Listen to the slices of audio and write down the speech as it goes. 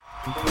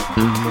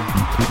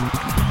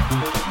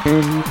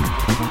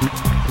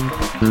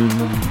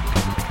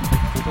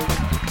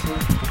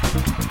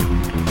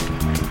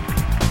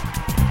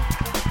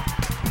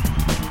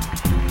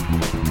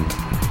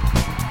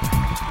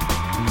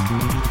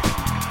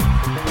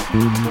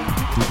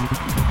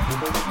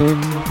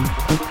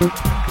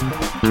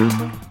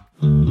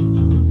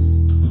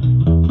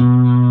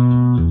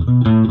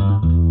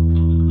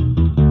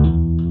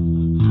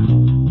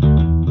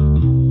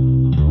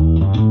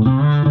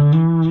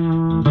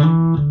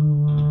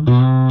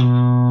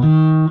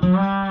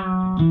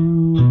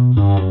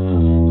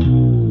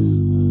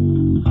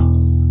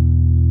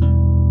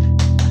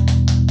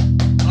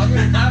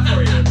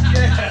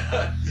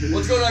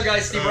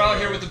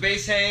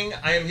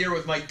I am here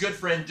with my good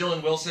friend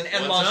Dylan Wilson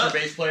and Monster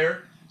bass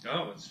player.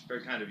 Oh, it's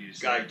very kind of you to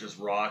say. Guy just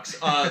rocks.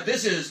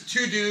 This is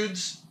two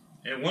dudes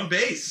and one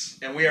bass,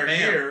 and we are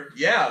here.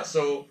 Yeah,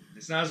 so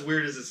it's not as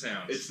weird as it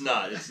sounds. It's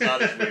not as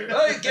weird.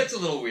 Oh, it gets a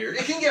little weird.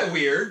 It can get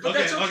weird, but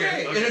that's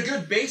okay. In a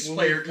good bass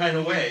player kind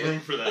of way.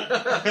 Room for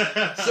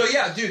that. So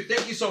yeah, dude,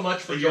 thank you so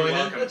much for joining.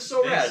 That's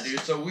so rad,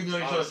 dude. So we've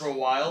known each other for a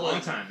while. Long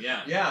time,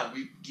 yeah. Yeah,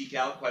 we geek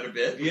out quite a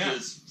bit. Which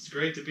is, it's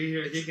great to be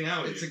here geeking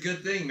out with you. It's a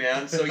good thing,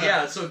 man. So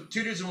yeah, so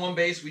two dudes and one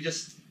bass. We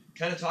just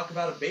kind of talk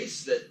about a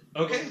bass that,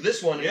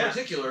 this one in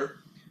particular,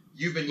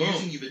 you've been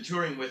using, you've been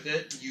touring with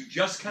it, you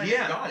just kind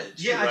of got it.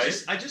 Yeah,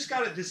 right? I just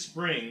got it this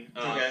spring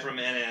from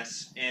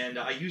NS, and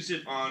I used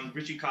it on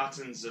Richie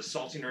Kotzen's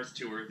Salting Earth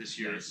tour this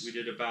year. Nice. We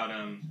did about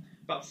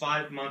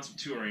 5 months of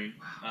touring,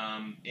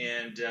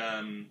 yeah,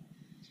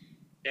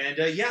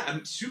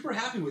 I'm super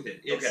happy with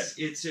it.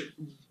 It's a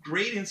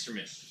great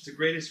instrument. It's a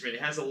great instrument.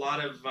 It has a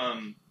lot of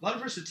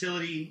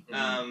versatility.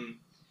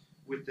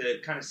 With the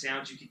kind of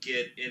sounds you could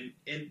get,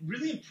 and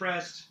really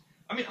impressed.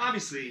 I mean,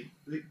 obviously,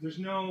 there's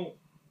no,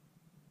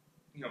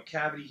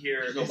 cavity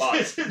here. There's no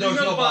body. There's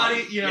no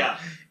body, Yeah.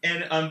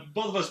 And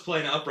both of us play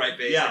an upright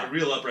bass, like a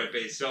real upright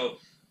bass. So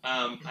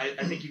I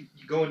think you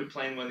go into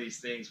playing one of these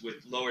things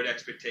with lowered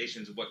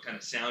expectations of what kind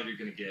of sound you're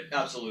going to get.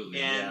 Absolutely.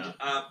 And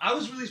I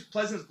was really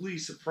pleasantly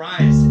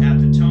surprised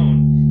at the tone.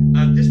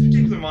 This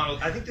particular model,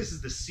 I think this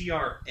is the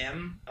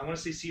CRM. I want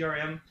to say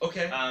CRM.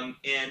 Okay.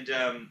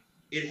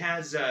 It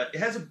has a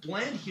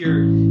blend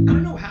here. I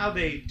don't know how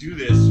they do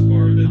this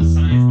or the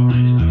science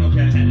behind it. I don't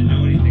pretend to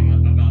know anything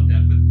about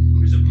that. But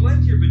there's a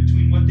blend here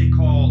between what they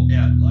call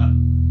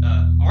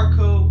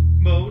arco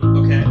mode,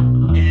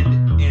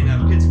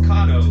 and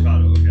pizzicato.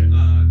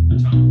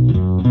 Tone.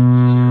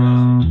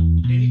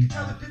 And you can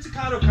tell the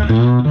pizzicato kind of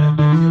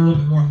gives you a little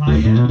bit more high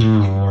end,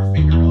 more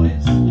finger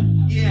noise.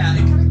 Yeah,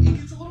 it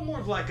gets a little more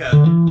of like a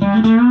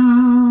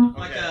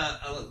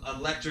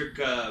electric.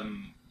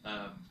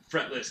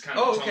 Fretless kind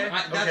of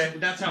tone.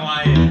 That's how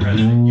I impress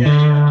it.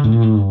 Yeah.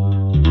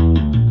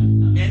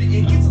 And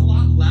it gets a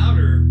lot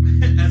louder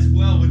as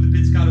well with the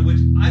pizzicato, which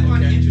I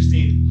find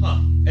interesting.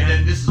 And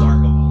then this is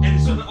arco mode.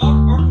 And so the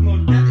arco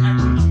mode, that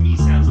actually to me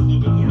sounds a little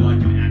bit more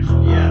like an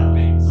actual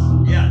bass.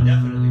 Yeah,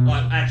 definitely.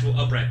 Actual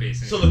upright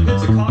bass. So the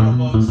pizzicato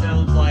mode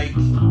sounds like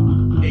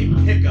a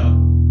pickup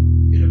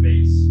in a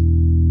bass.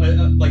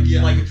 Like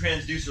a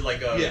transducer,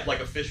 like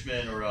a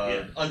Fishman or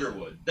a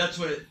Underwood. That's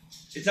what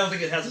it sounds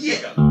like. It has a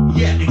pickup.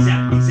 Yeah,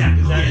 exactly. Is that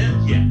it?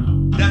 Yeah.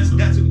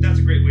 That's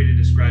a great way to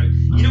describe it.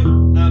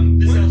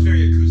 This sounds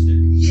very acoustic.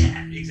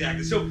 Yeah,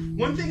 exactly. So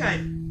one thing I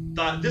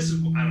thought, this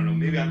is, I don't know,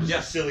 maybe I'm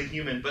just a silly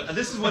human, but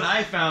this is what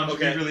I found to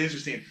be really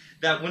interesting.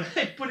 That when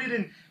I put it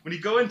in, when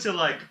you go into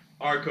like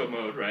arco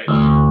mode, right?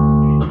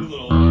 You do a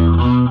little.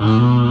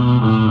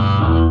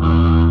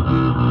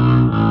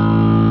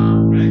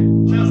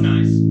 Sounds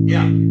nice.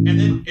 Yeah. And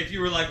then if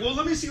you were like, well,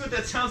 let me see what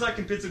that sounds like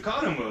in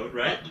pizzicato mode,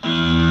 right?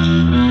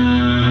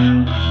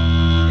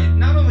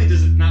 Not only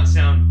does it not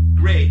sound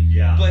great,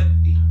 but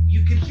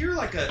you can hear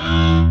like it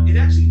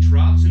actually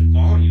drops in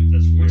volume.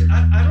 That's weird. Which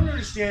I don't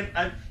understand.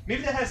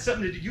 Maybe that has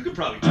something to do. You could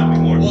probably tell me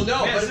more. Well,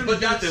 no, but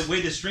that's the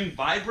way the string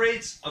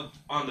vibrates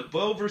on the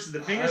bow versus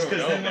the fingers.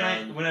 Because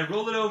then when I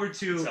roll it over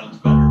to sounds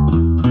better.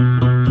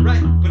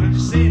 Right, but I'm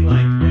just saying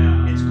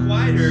it's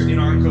quieter in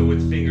arco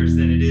with fingers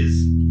than it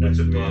is with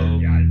the bow.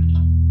 Yeah.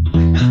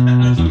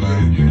 That's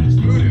voodoo, dude. It's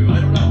voodoo. I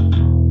don't know.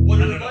 What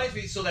it reminds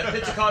me, so that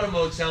pizzicato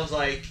mode sounds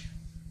like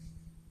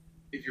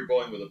if you're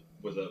bowing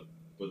with a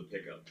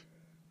pickup.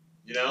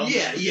 You know?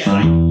 Yeah. It just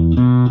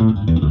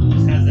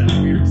has that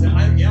weird sound.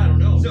 I don't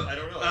know. I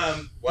don't know.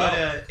 Wow. But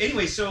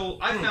anyway, so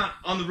I found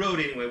on the road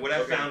anyway. What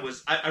I found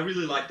was I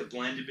really liked the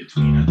blend in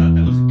between. I thought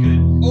that was good.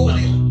 Oh,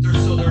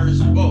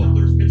 there's both.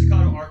 There's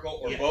pizzicato, arco,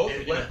 or both.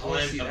 And a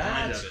blend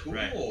that's of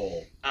it.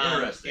 Cool. Right.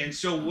 Interesting. And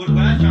so what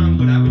I found,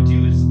 what I would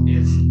do is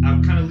I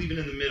would kind of leave it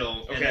in the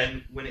middle, and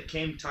then when it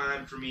came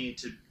time for me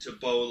to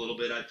bow a little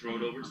bit, I'd throw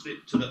it over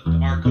to the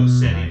arco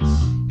settings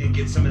and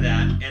get some of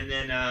that. And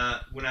then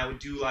when I would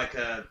do like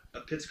a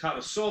pizzicato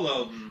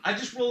solo, I'd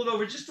just roll it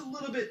over just a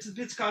little bit to the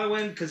pizzicato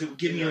end because it would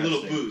give me a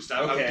little boost.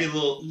 I would get a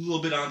little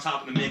bit on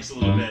top of the mix a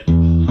little bit.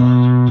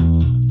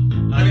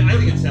 I mean, I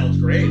think it sounds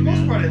great. For the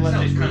most part, it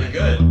sounds kind really of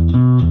good.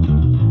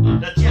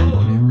 That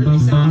tone, it really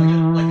sounds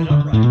like an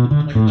upright,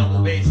 like a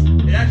double bass.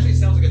 It actually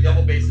sounds like a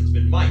double bass that's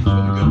been mic'd with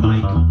a good mic.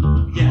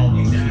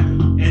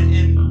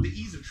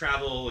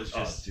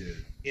 was just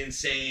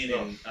insane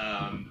and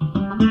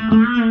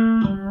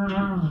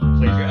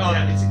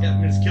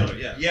it's killer.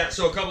 Yeah. Yeah.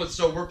 So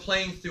we're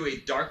playing through a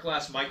Dark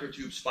Glass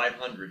Microtubes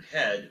 500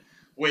 head,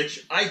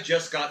 which I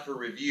just got for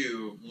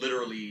review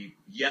literally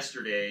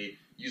yesterday.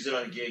 Used it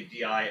on a gig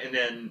DI, and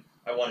then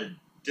I wanted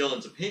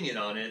Dylan's opinion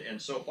on it, and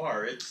so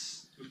far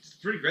it's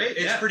pretty great.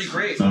 It's pretty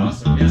great. It's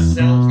awesome. It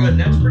sounds good, and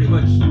that's pretty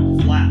much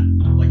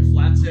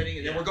flat setting,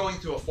 and then we're going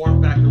through a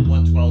form factor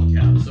 112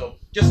 cap. So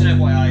just an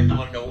FYI, if you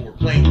want to know what we're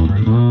playing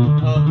through.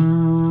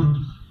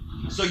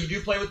 So you do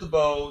play with the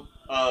bow.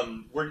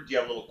 Where do you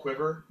have a little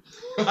quiver?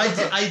 I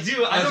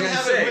do. I don't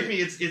have it with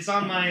me. It's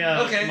on my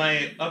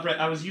my upright.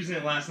 I was using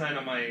it last night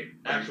on my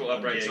actual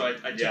upright, so I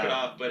took it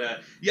off. But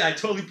I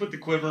totally put the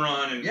quiver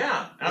on and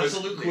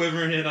absolutely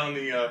quivering it on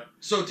the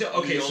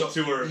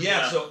tour.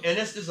 Yeah, so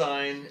NS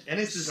Design,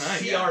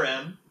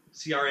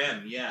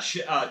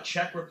 CRM,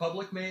 Czech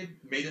Republic made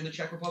in the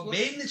Czech Republic.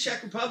 Made in the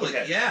Czech Republic,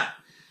 yeah.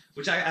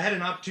 Which I had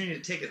an opportunity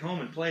to take it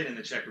home and play it in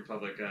the Czech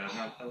Republic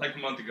like a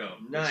month ago.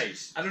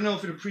 Nice. I don't know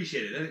if it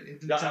appreciated it. It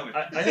didn't tell me.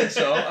 I think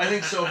so. I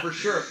think so for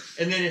sure.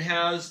 And then it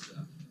has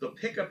the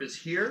pickup is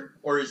here,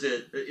 or is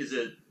the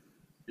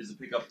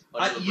pickup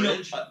under the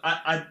bridge?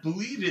 I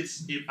believe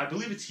it's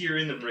here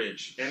in the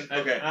bridge. And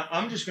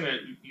I'm just gonna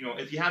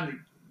if you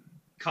haven't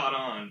caught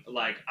on,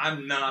 like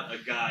I'm not a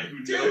guy who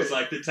knows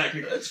like the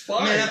technical. It's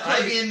fine. Man, I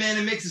plug in, man,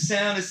 and makes a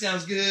sound. It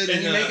sounds good,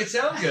 and you make it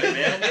sound good,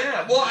 man.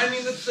 Yeah. Well, I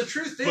mean, the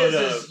truth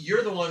is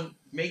you're the one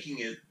making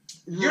it.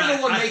 You're the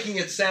one making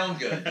it sound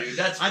good, dude.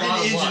 That's I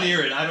didn't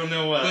engineer it. I don't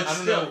know. But I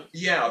don't know.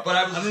 Yeah, but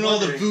I don't know all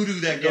the voodoo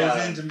that goes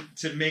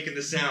into making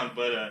the sound.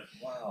 But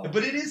wow.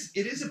 But it is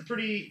a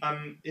pretty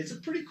it's a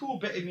pretty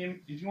cool. I mean,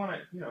 if you want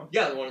to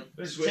I want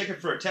to take it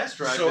for a test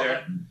drive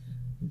there.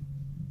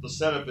 The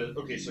setup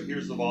is so.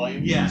 Here's the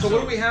volume. Yeah. So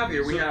what do we have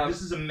here?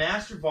 This is a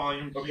master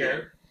volume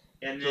here,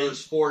 and then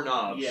there's 4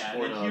 knobs. Yeah.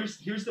 And then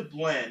here's the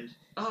blend.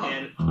 Oh.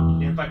 And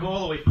if I go all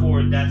the way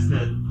forward, that's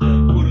the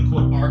quote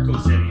unquote Arco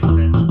setting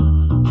that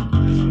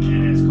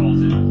NS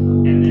calls it,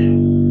 and then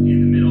in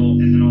the middle,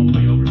 and then all the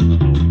way over to the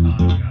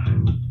Auto guy.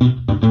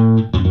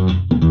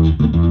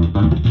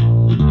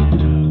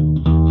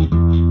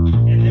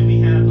 And then we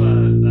have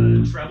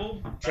a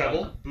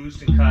treble,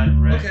 boost and cut,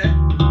 right? Okay.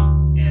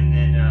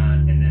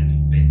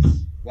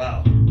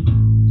 Wow.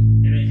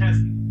 And it has,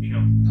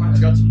 it's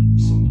got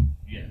some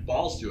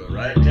balls to it,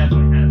 right? It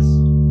definitely has.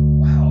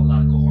 Wow. A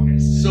lot of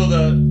cojones. So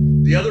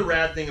the other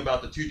rad thing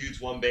about the 2 dudes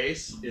 1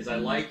 bass is I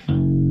like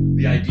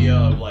the idea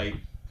of like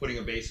putting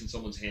a bass in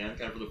someone's hand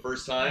kind of for the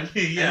first time.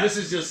 Yeah. And this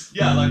is just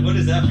like what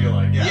does that feel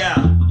like? Yeah.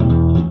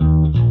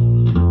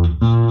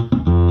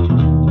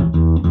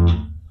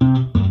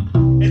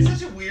 It's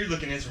such a weird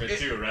looking instrument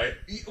too, right?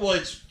 Well,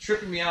 it's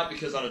tripping me out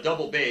because on a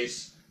double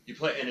bass you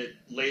play and it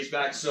lays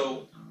back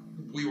so.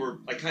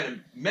 I kind of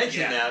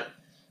mentioned that.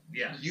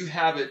 Yeah. You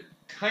have it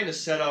kind of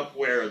set up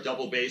where a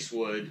double bass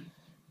would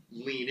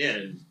lean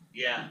in.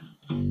 Yeah.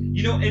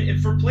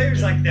 And for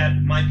players like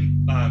that, might be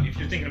if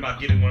you're thinking about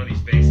getting one of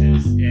these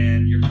basses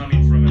and you're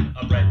coming from an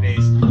upright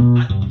bass,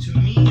 to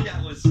me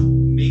that was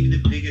maybe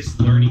the biggest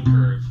learning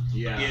curve.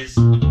 Yeah. Is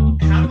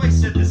how do I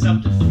set this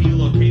up to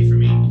feel okay for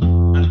me?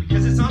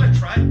 Because it's on a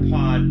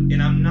tripod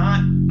and I'm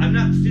not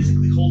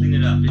physically holding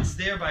it up. It's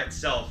there by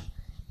itself.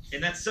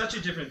 And that's such a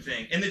different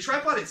thing. And the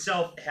tripod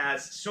itself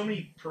has so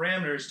many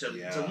parameters to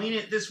lean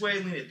it this way,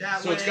 lean it that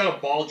way. So it's got a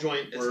ball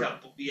joint where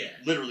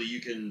literally you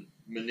can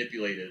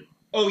manipulate it.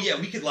 Oh, yeah,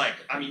 we could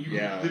you could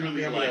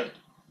literally I'm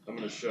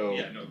going to show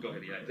go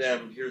ahead,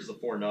 them. Here's the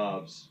 4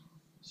 knobs.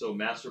 So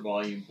master,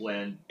 volume,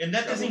 blend. And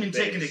that doesn't even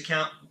take into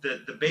account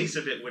the base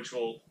of it, which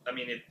will,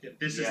 if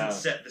this isn't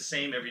set the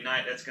same every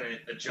night, that's going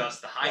to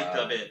adjust the height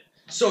of it.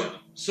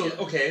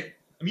 Okay.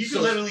 You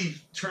can literally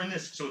turn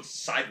this so it's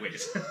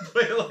sideways.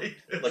 Play it like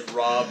this. Like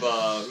Rob,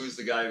 who's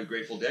the guy, the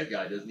Grateful Dead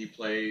guy, doesn't he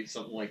play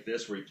something like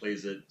this where he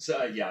plays it? So,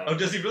 Oh,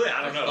 does he really?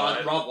 I don't know.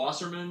 Rob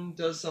Wasserman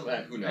does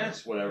something. Who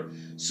knows? Whatever.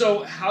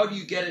 So how do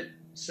you get it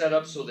set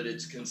up so that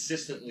it's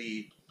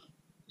consistently,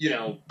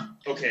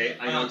 okay,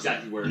 I know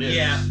exactly where it is.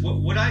 Yeah.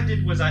 What I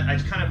did was I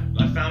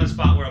found a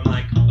spot where I'm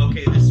like,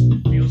 okay, this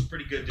feels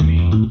pretty good to me,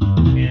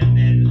 and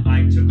then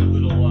I took a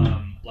little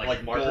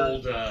like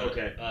gold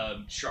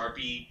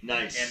Sharpie.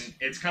 Nice. And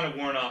it's kind of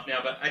worn off now,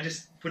 but I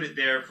just put it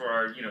there for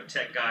our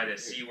tech guy to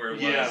see where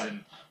it was,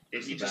 and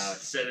he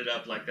just set it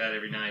up like that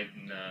every night,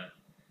 and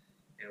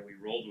we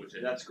rolled with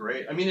it. That's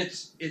great. I mean,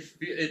 it's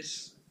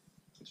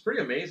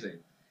pretty amazing.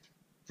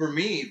 For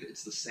me,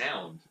 it's the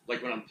sound.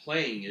 Like when I'm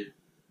playing it,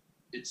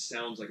 it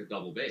sounds like a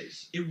double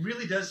bass. It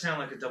really does sound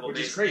like a double bass.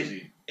 Which is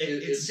crazy.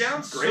 It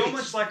sounds great. So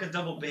much like a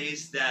double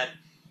bass that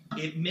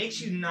it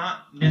makes you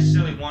not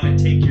necessarily want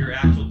to take your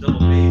actual double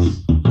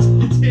bass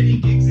to any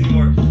gigs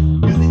anymore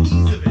because the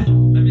ease of it.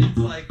 It's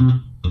like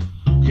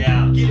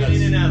getting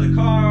in and out of the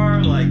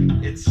car. Like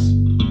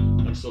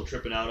I'm still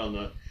tripping out on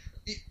the.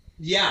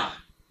 Yeah,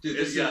 dude.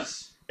 This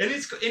is. And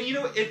it's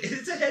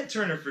a head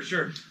turner for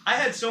sure. I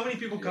had so many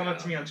people come up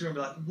to me on tour and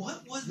be like,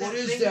 "What was that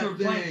thing you were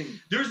playing?"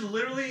 There's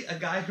literally a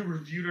guy who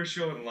reviewed our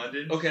show in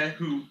London. Okay.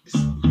 Who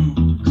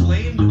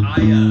claimed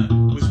I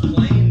was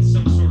playing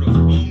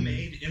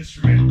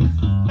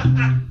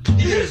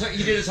He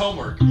did his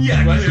homework.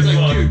 Yeah, right? It's like,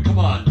 well, dude, come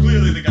on.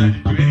 Clearly the guy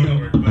didn't do any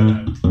homework,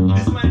 but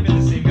this might have been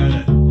the same guy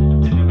that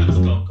didn't know how to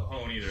spell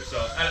cajon either. So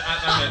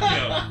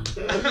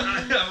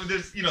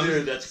there's Dude,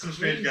 there's that's some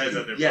strange guys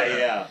out there.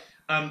 Yeah.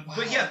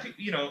 But yeah,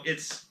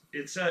 it's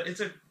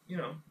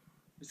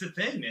a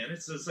thing, man.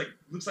 It's like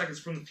looks like it's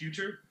from the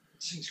future.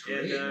 Seems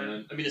great, And,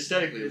 man. I mean,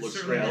 aesthetically, it looks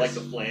certainly great. I like is.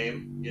 the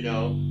flame,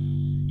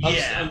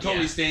 Yeah, I'm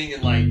totally staying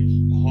in, like,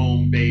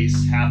 home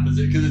base half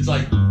position, because it's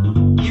like,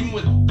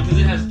 because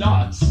it has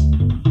dots.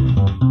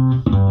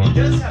 It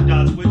does have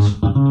dots, which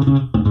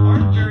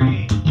aren't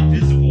very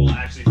visible,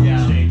 actually, from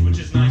the stage, which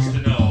is nice to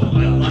know.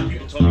 A lot of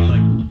people told me, like,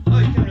 oh,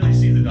 you can really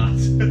see the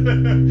dots.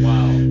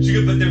 Wow.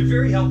 But they're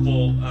very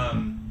helpful.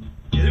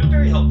 They're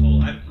very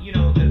helpful.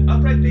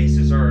 Upright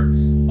basses are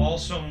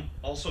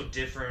also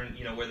different,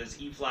 whether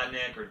it's E flat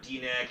neck or D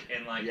neck,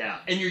 and like... Yeah,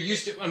 and you're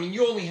used to,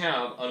 you only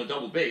have, on a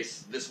double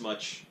bass, this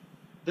much,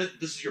 this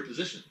is your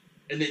position.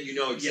 And then you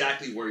know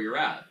exactly where you're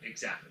at.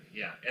 Exactly,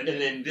 yeah. And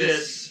then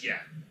this... Yeah,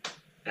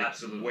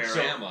 absolutely. Where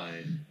am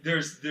I?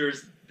 There's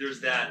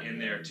that in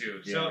there,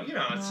 too.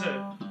 Yeah.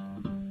 So,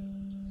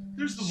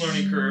 there's the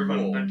learning curve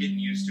on getting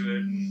used to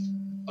it.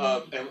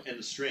 And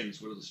the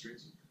strings, what are the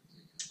strings?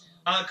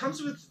 It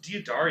comes with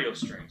Diodario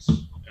strings.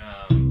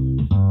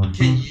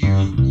 Can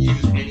you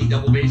use any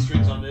double bass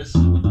strings on this?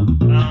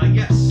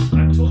 Yes,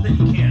 I'm told that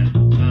you can.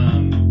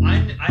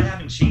 I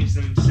haven't changed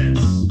them since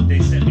they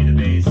sent me the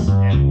bass,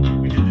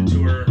 and we did the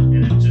tour,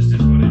 and it just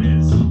is what it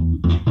is.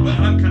 But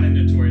I'm kind of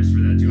notorious for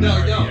that, too. I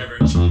hardly ever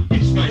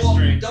change my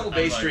strings. Double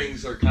bass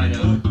strings are kind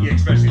of... Yeah,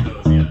 especially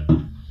those, yeah.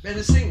 Man,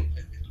 this thing,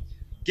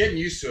 getting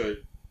used to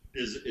it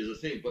is a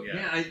thing, but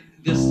man,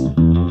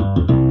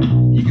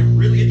 you can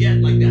really get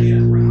like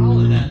that growl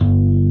and that...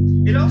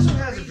 It also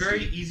has a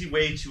very easy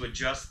way to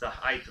adjust the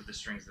height of the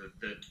strings.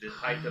 The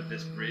height of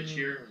this bridge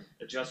here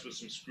adjusts with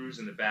some screws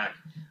in the back.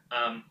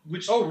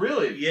 Oh,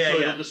 really? Yeah, so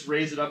it'll just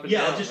raise it up and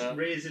down. Yeah, I'll just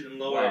raise it and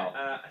lower Wow. it.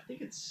 I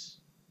think it's...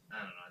 I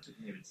don't know. I think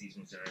maybe it's these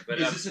ones there. But,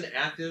 is this an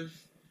active...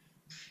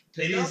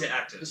 It is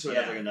active. So it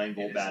has like a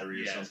 9-volt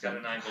battery or something. Yeah, it's got a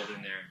 9-volt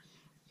in there.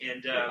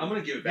 And I'm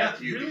going to give it back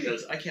to you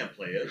because I can't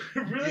play it.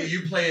 Really?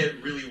 You play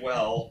it really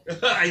well.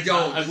 I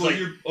don't. Well,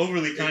 you're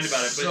overly kind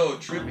about it. It's so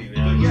trippy, but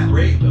man. yeah. It's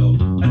great, though.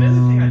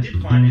 Another thing I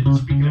did find,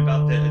 speaking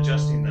about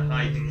adjusting the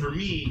height, for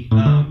me,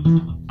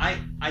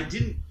 I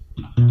didn't...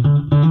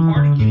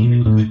 Part of getting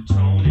a good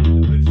tone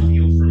and a good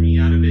feel for me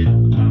out of it,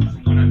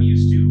 from what I'm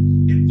used to,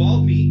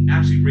 involved me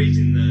actually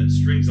raising the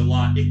strings a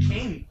lot. It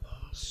came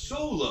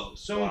so low,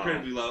 so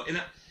incredibly low.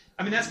 And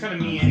I mean, that's kind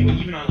of me anyway,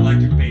 even on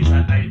electric bass.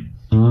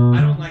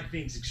 I don't like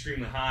things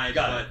extremely high,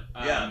 but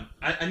I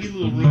need a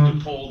little room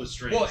to pull the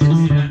strings. Well,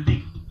 and I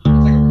think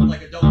it's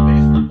like a double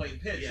bass when you're playing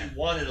pitch. You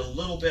want it a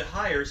little bit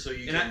higher so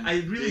you can... And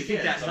I really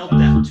think that helped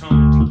that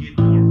tone to get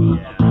more of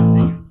a upright thing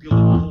and be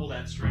able to pull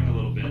that string a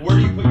little bit. Where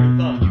do you put your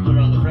thumb? Do you put it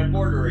on the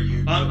fretboard or are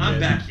you... I'm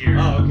back here.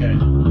 Oh, okay.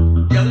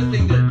 The other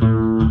thing that,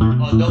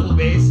 on double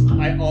bass,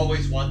 I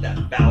always want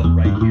that bout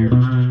right here.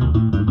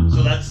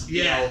 So that's,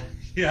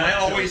 I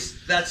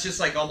always, that's just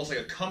like almost like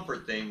a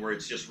comfort thing where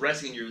it's just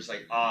resting and you're just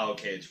like,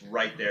 okay, it's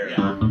right there.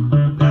 Yeah.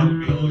 That would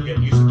be a little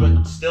getting used to,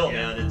 but still,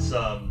 man, it's,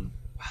 wow,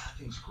 that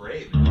thing's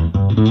great, man.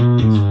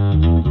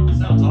 It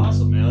sounds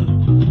awesome,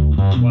 man.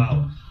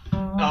 Wow.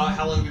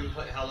 How long have you been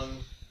playing?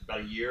 About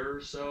a year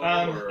or so?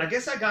 I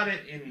guess I got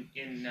it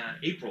in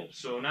April,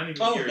 so not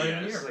even a year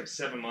yet. It's like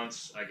 7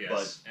 months, I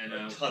guess. But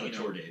a ton of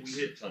tour dates.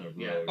 We hit a ton of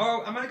road.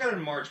 Oh, I might have got it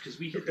in March because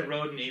we hit the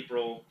road in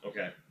April.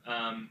 Okay.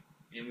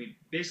 And we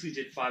basically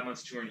did 5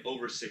 months touring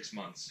over 6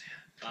 months.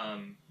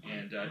 And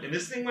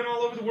this thing went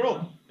all over the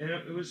world. And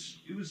it was.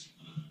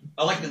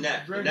 I like the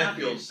neck. The neck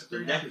feels it.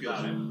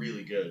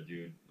 really good,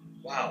 dude.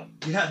 Wow.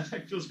 Yeah, the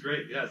neck feels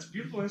great. Yeah, it's a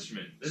beautiful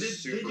instrument. They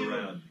do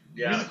rad.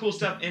 Really cool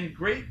stuff and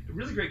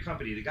really great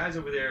company. The guys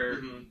over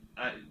there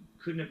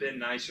couldn't have been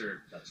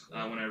nicer. That's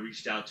cool. When I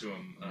reached out to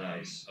them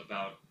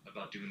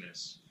about doing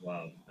this.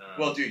 Wow.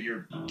 Well, dude,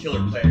 you're a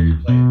killer player. You're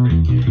playing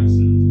great gigs,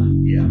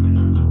 and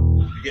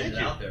man, you're getting it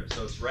out there.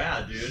 So it's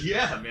rad, dude.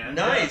 Yeah, man.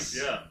 Nice.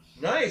 Yeah.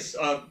 Nice.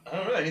 I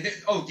don't know anything.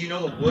 Oh, do you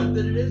know the wood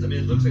that it is? I mean,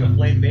 it looks like a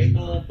flame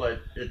maple, but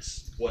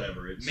it's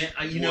whatever. It's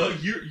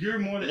you're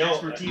more than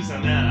expertise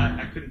on that.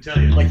 I couldn't tell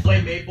you. Like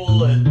flame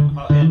maple and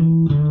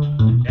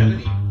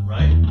ebony,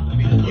 right? I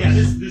mean, it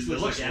looks, this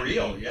looks like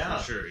real. Yeah,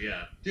 for sure.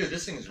 Yeah, dude,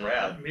 this thing is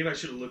rad. Maybe I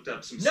should have looked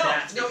up some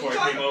stats before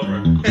I came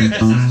over. Dude,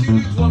 this is 2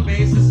 dudes, 1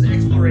 bass. This is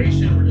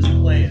exploration. We're just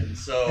playing.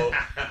 So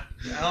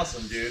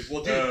awesome, dude.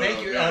 Well, dude,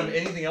 thank you.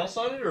 Anything else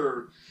on it,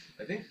 or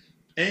I think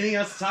anything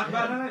else to talk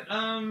about on it?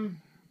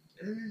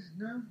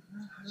 No,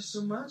 not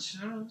so much.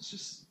 I don't know. It's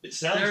just it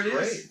sounds there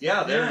great. Is.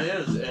 Yeah, there it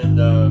is. And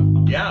so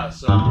do you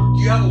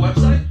have a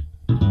website?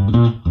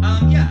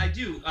 Yeah, I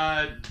do.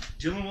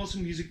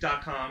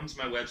 DylanWilsonMusic.com is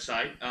my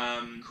website.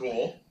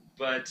 Cool.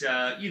 But,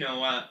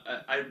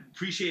 I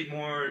appreciate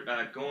more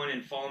going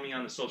and following me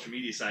on the social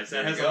media sites.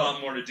 That has a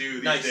lot more to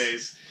do these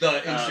days. The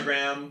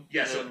Instagram.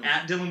 So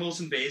at Dylan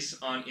Wilson Bass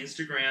on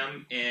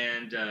Instagram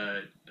and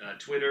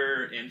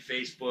Twitter and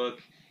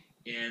Facebook.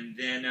 And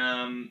then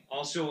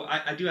also,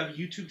 I do have a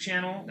YouTube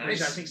channel, Nice.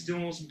 which I think is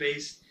Dylan Wilson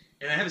based.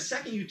 And I have a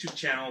second YouTube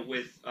channel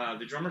with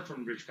the drummer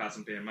from Rich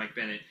Cotson Band, Mike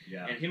Bennett.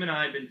 Yeah. And him and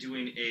I have been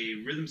doing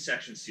a rhythm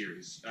section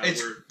series.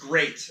 It's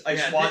great. I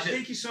just watched it.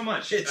 Thank you so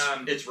much.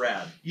 It's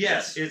rad.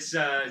 Yes, it's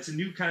a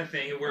new kind of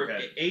thing. We're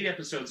Okay. 8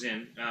 episodes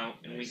in,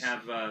 and we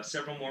have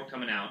several more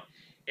coming out.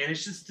 And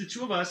it's just the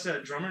two of us,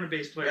 a drummer and a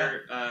bass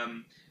player,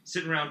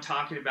 sitting around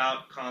talking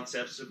about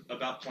concepts,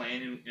 about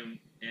playing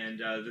and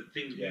the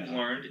things we've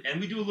learned. And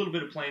we do a little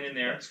bit of playing in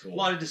there. That's cool. A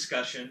lot of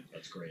discussion.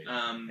 That's great.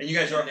 And you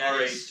guys are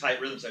a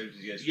tight rhythm section.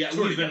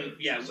 We've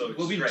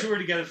been toured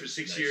together for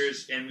 6 Nice.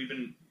 years, and we've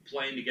been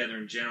playing together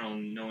in general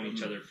and knowing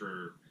each other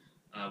for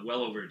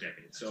well over a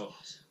decade. So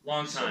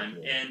long time.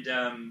 So cool. And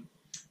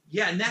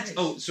and that's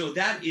so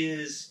that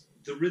is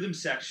the rhythm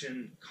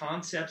section,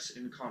 concepts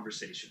and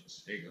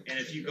conversations. There you go. And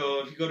if you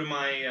go to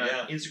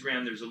my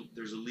Instagram,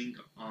 there's a link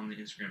on the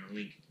Instagram, a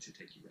link to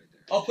take you right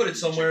there. I'll put it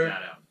somewhere Check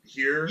that out.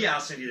 here. Yeah,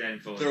 I'll send you that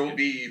info. There will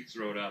be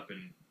throw it up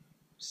and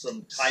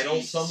some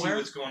titles somewhere. See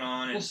what's going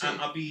on. And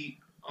I'll be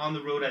on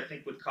the road, I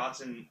think, with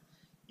Kotzen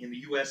in the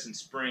U.S. in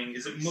spring.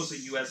 Is it mostly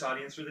U.S.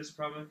 audience for this,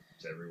 probably?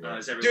 It's everywhere.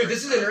 It's everywhere. Dude,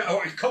 this is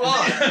come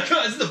on. This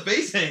is the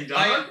bass hang,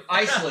 dog.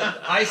 Iceland.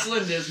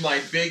 Iceland is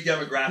my big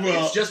demographic.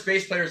 It's just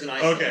bass players in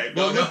Iceland. Okay.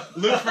 Well,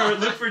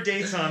 look for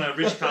dates on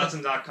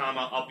richkotzen.com.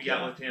 I'll be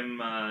out with him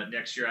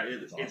next year.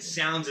 It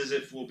sounds as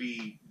if we'll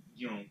be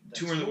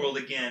touring the world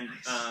again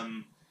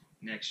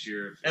next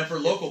year. And for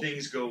local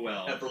things go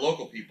well. And for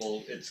local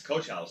people, it's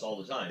Coach House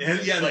all the time. And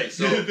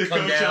So the come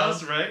Coach down.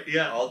 House, right?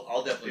 Yeah.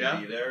 I'll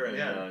definitely be there.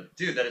 And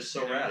dude, that is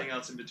so rad. Everything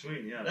else in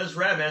between, yeah. That's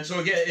rad, man. So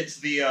again, it's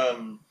the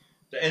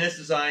NS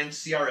Design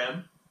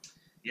CRM.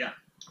 Yeah.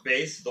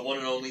 Bass, the one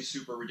and only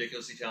super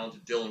ridiculously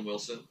talented Dylan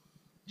Wilson.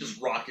 Just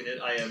rocking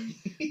it. I am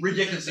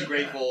ridiculously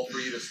grateful for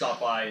you to stop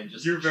by and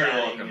just You're very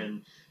chatting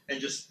welcome. And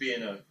just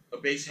being a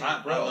bass I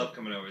hand bro. love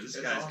coming over. This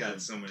guy's awesome.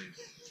 got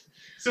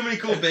so many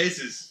cool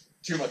basses.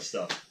 Too much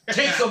stuff.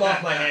 Take some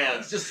off my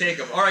hands. Just take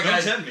them. All right, Don't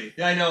guys. tempt me.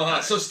 Yeah, I know,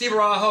 huh? So Steve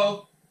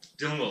Arajo,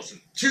 Dylan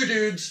Wilson. 2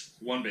 dudes.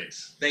 1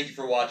 bass. Thank you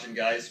for watching,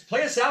 guys.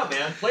 Play us out,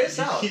 man. Play us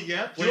out.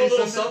 Yeah, Do a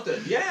little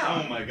something.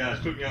 Yeah. Oh my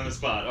gosh, put me on the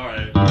spot. All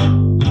right.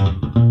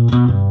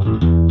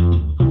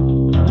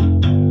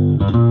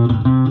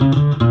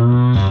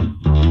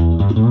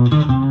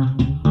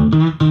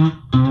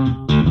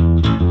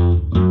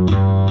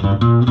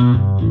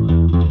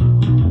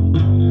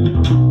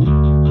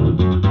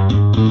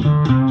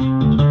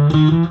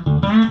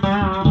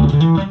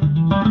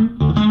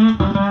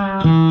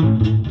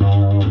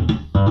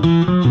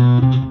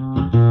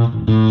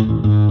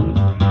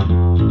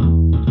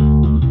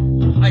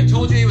 I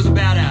told you he was a